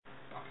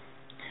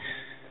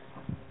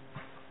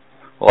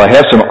Well, I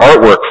have some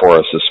artwork for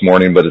us this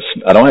morning, but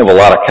I don't have a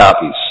lot of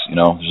copies.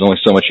 There's only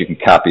so much you can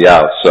copy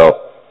out.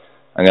 So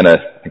I can't.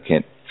 If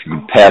you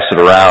can pass it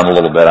around a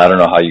little bit, I don't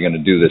know how you're going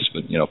to do this,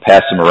 but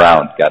pass them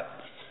around.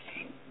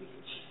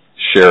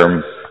 Share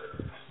them.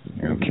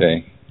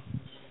 Okay.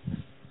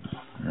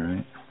 All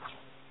right.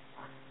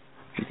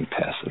 If you can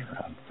pass it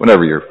around,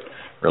 whenever you're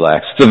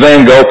relaxed. It's a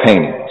Van Gogh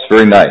painting. It's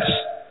very nice.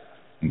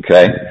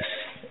 Okay.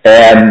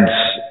 And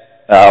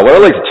what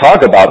I'd like to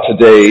talk about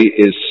today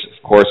is,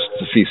 of course,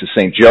 the Feast of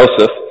St.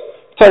 Joseph.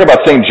 Talk about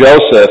St.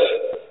 Joseph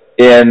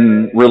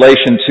in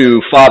relation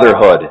to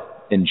fatherhood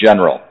in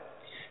general,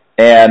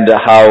 and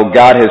how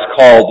God has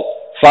called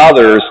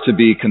fathers to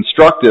be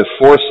constructive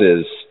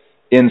forces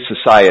in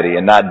society,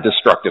 and not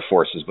destructive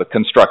forces, but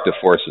constructive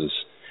forces.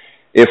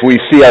 If we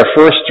see our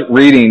first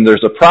reading,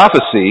 there's a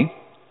prophecy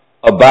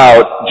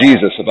about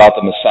Jesus, about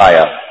the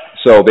Messiah.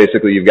 So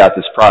basically you've got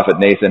this prophet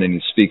Nathan, and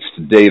he speaks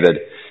to David,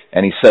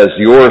 and he says,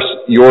 your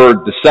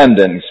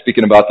descendant, he's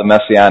speaking about the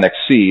Messianic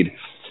seed,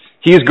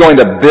 he's going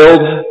to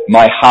build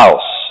my house.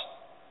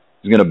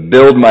 He's going to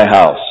build my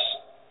house.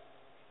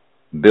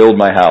 Build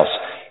my house.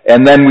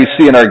 And then we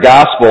see in our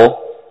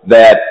gospel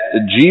that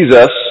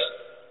Jesus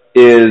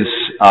is,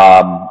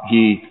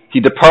 he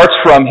departs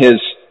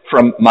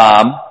from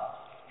mom,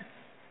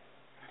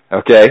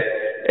 okay,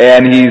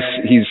 and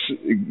he's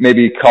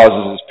maybe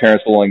causes his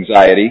parents a little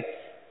anxiety,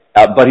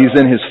 but he's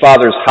in his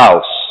Father's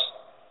house.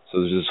 So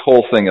there's this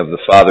whole thing of the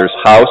Father's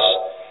house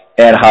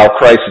and how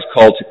Christ is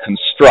called to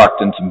construct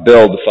and to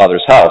build the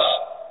Father's house.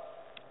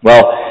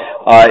 Well,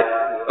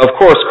 of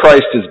course,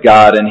 Christ is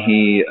God, and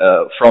he,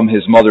 from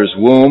his mother's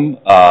womb,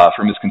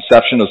 from his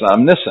conception, was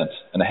omniscient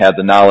and had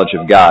the knowledge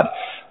of God.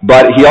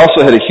 But he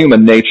also had a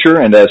human nature,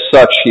 and as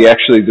such,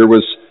 there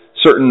was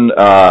certain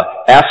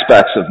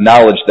aspects of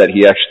knowledge that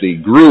he actually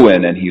grew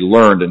in, and he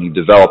learned, and he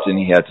developed, and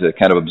he had to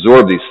kind of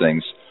absorb these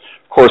things.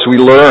 Of course, we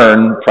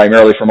learn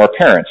primarily from our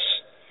parents.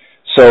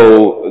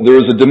 So there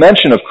was a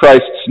dimension of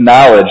Christ's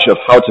knowledge of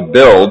how to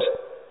build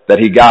that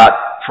he got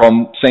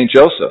from St.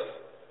 Joseph.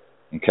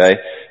 Okay?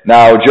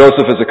 Now,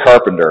 Joseph is a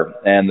carpenter,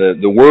 and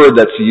the word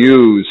that's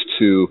used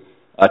to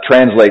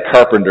translate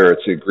carpenter,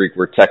 it's a Greek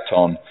word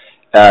tekton,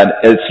 and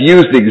it's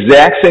used, the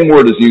exact same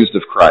word is used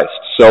of Christ.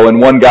 So in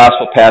one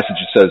gospel passage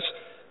it says,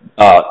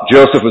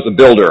 Joseph was a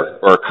builder,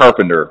 or a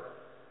carpenter,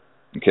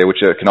 okay,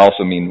 which can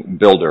also mean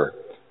builder.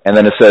 And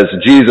then it says,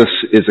 Jesus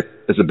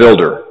is a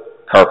builder,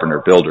 carpenter,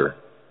 builder.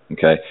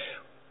 Okay?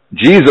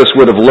 Jesus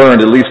would have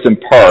learned, at least in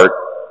part,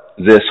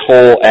 this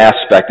whole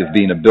aspect of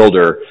being a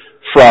builder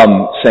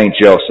from St.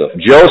 Joseph.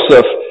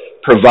 Joseph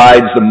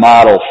provides the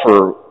model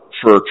for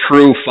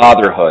true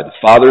fatherhood.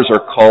 Fathers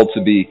are called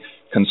to be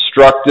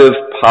constructive,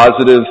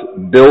 positive,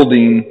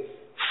 building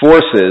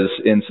forces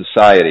in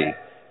society,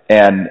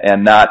 and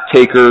not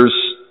takers,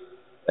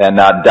 and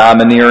not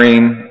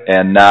domineering,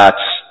 and not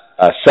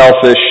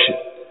selfish.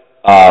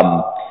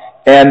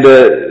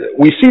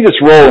 We see this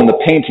role in the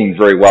painting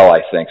very well,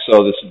 I think.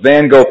 So this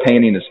Van Gogh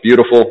painting is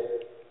beautiful.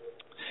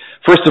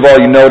 First of all,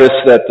 you notice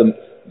that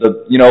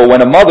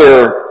when a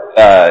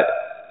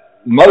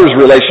mother's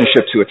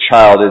relationship to a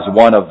child is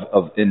one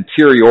of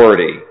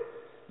interiority.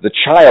 The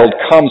child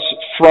comes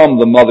from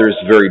the mother's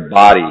very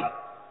body,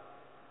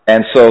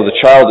 and so the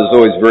child is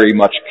always very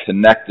much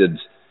connected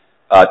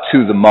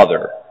to the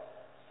mother.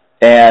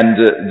 And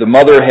the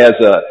mother has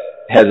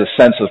a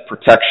sense of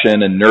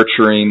protection and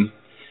nurturing.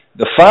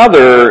 The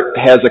father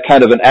has a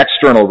kind of an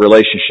external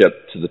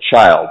relationship to the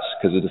child,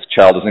 because this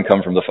child doesn't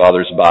come from the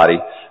father's body.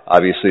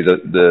 Obviously,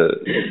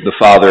 the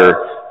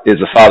father is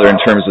a father in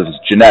terms of his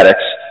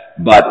genetics,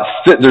 but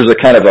there's a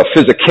kind of a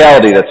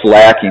physicality that's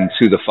lacking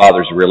to the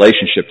father's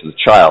relationship to the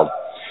child.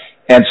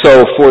 And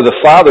so for the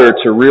father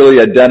to really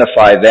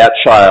identify that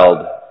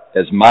child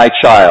as my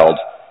child,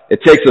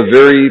 it takes a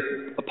very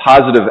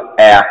positive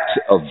act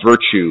of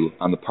virtue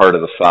on the part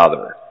of the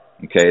father.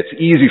 Okay, it's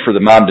easy for the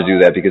mom to do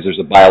that because there's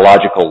a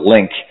biological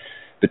link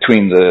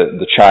between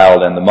the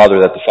child and the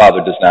mother that the father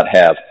does not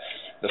have.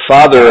 The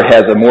father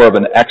has a more of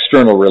an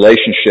external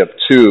relationship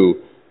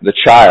to the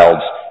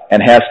child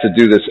and has to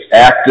do this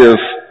active,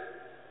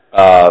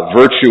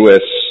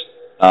 virtuous,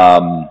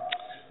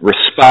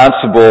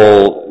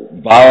 responsible,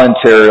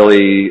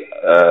 voluntarily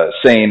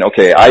saying,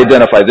 okay, I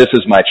identify this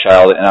as my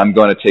child and I'm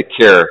going to take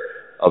care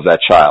of that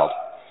child.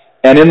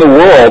 And in the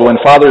world, when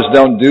fathers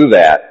don't do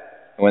that,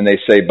 when they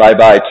say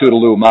bye-bye,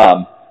 toodaloo,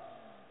 mom,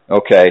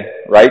 okay,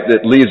 right,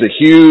 that leaves a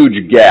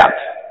huge gap.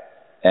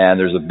 And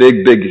there's a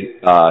big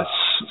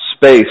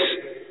space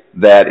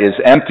that is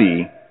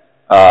empty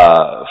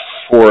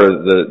for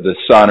the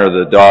son or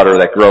the daughter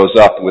that grows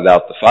up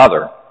without the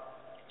father,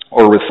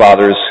 or with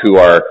fathers who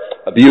are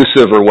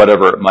abusive or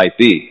whatever it might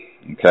be.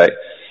 Okay,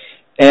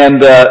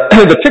 and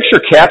the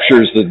picture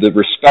captures the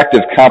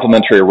respective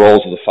complementary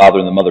roles of the father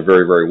and the mother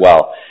very, very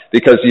well.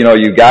 Because,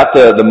 you got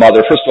the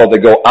mother, first of all, they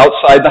go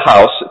outside the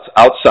house, it's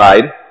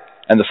outside,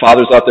 and the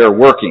father's out there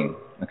working.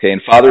 Okay, and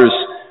fathers,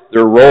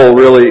 their role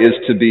really is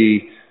to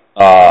be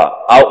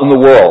out in the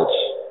world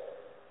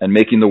and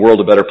making the world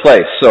a better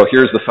place. So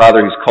here's the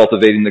father, he's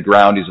cultivating the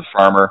ground, he's a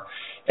farmer.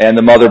 And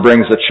the mother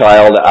brings the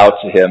child out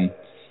to him.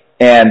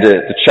 And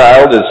the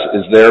child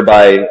is there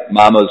by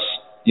mama's,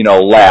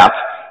 lap.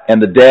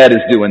 And the dad is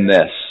doing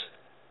this.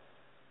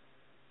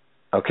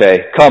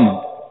 Okay,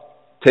 come,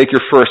 take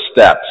your first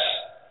steps.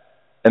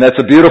 And that's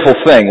a beautiful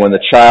thing when the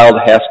child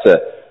has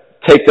to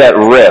take that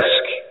risk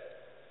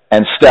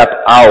and step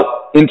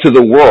out into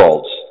the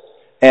world.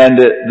 And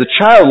the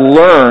child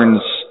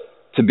learns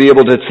to be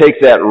able to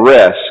take that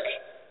risk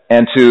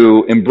and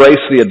to embrace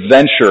the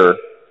adventure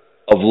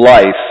of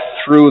life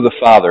through the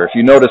father. If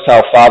you notice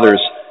how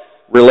fathers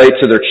relate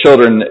to their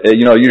children,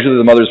 usually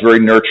the mother's very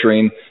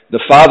nurturing.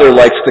 The father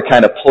likes to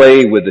kind of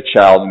play with the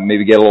child and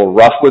maybe get a little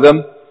rough with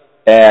him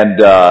and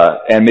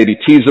maybe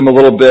tease him a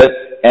little bit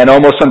and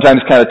almost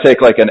sometimes kind of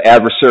take like an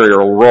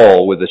adversarial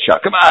role with the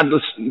child. Come on,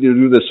 let's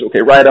do this.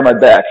 Okay, ride on my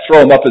back.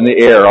 Throw him up in the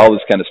air, all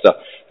this kind of stuff.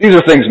 These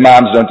are things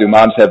moms don't do.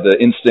 Moms have the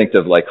instinct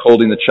of like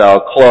holding the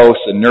child close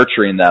and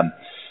nurturing them.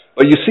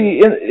 But you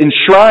see,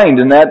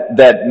 enshrined in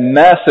that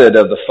method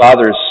of the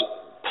father's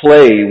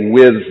play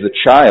with the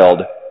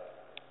child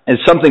is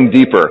something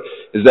deeper,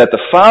 is that the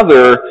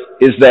father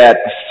is that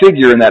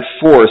figure and that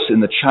force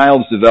in the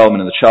child's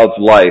development, in the child's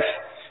life,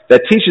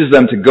 that teaches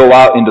them to go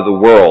out into the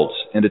world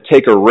and to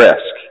take a risk.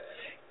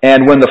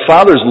 And when the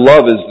father's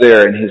love is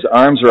there and his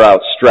arms are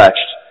outstretched,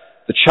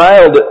 the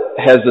child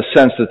has the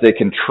sense that they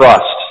can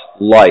trust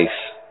life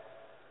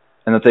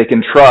and that they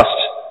can trust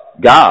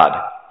God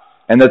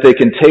and that they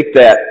can take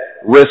that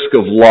risk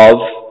of love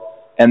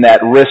and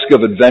that risk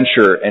of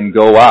adventure and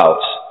go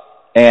out.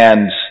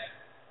 And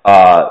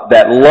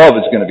that love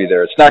is going to be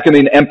there. It's not going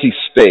to be an empty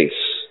space.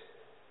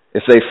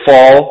 If they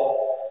fall,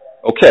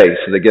 okay,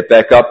 so they get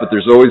back up, but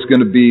there's always going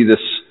to be the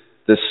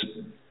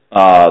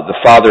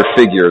father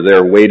figure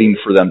there waiting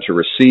for them to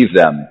receive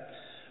them.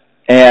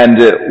 And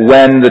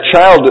when the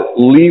child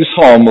leaves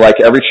home,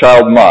 like every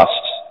child must,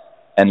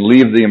 and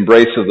leave the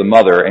embrace of the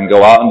mother and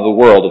go out into the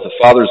world, if the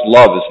father's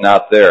love is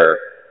not there,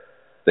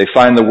 they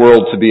find the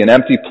world to be an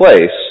empty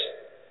place,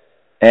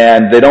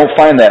 and they don't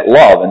find that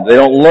love, and they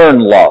don't learn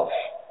love.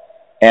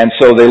 And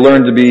so they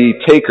learn to be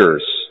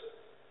takers.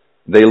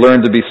 They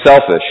learn to be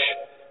selfish.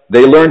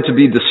 They learn to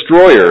be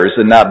destroyers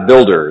and not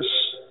builders.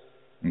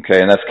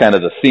 Okay, and that's kind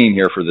of the theme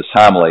here for this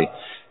homily,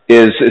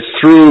 is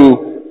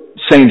through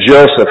St.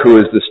 Joseph, who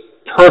is this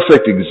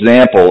perfect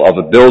example of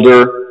a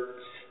builder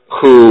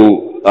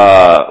who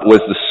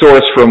was the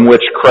source from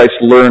which Christ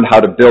learned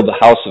how to build the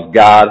house of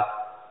God,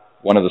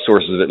 one of the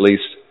sources at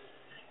least.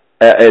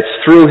 It's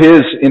through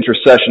his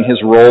intercession,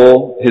 his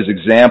role, his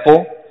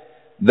example,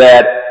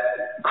 that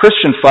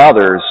Christian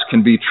fathers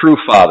can be true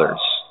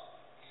fathers,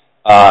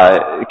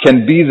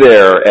 can be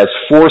there as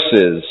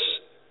forces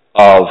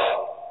of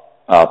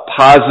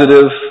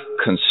positive,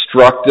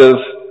 constructive,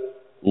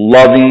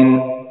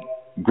 loving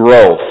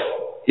growth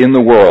in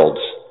the world.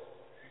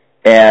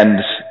 And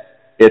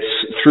it's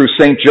through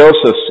St.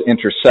 Joseph's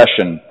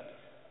intercession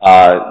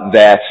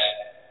that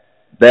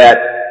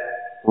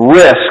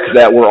risk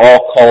that we're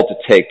all called to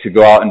take to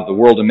go out into the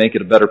world and make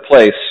it a better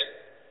place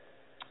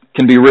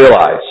can be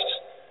realized.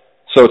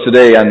 So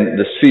today on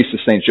this feast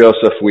of St.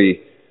 Joseph,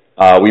 we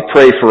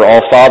pray for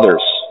all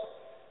fathers.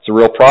 It's a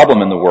real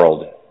problem in the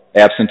world.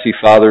 Absentee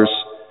fathers,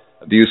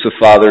 abusive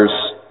fathers,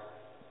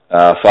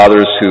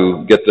 fathers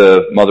who get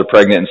the mother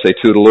pregnant and say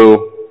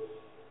toodaloo.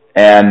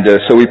 And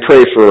so we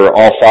pray for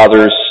all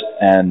fathers,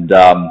 and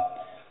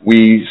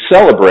we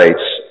celebrate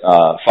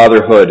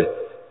fatherhood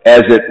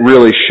as it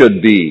really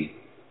should be.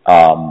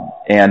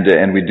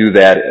 And we do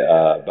that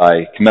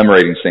by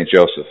commemorating St.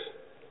 Joseph.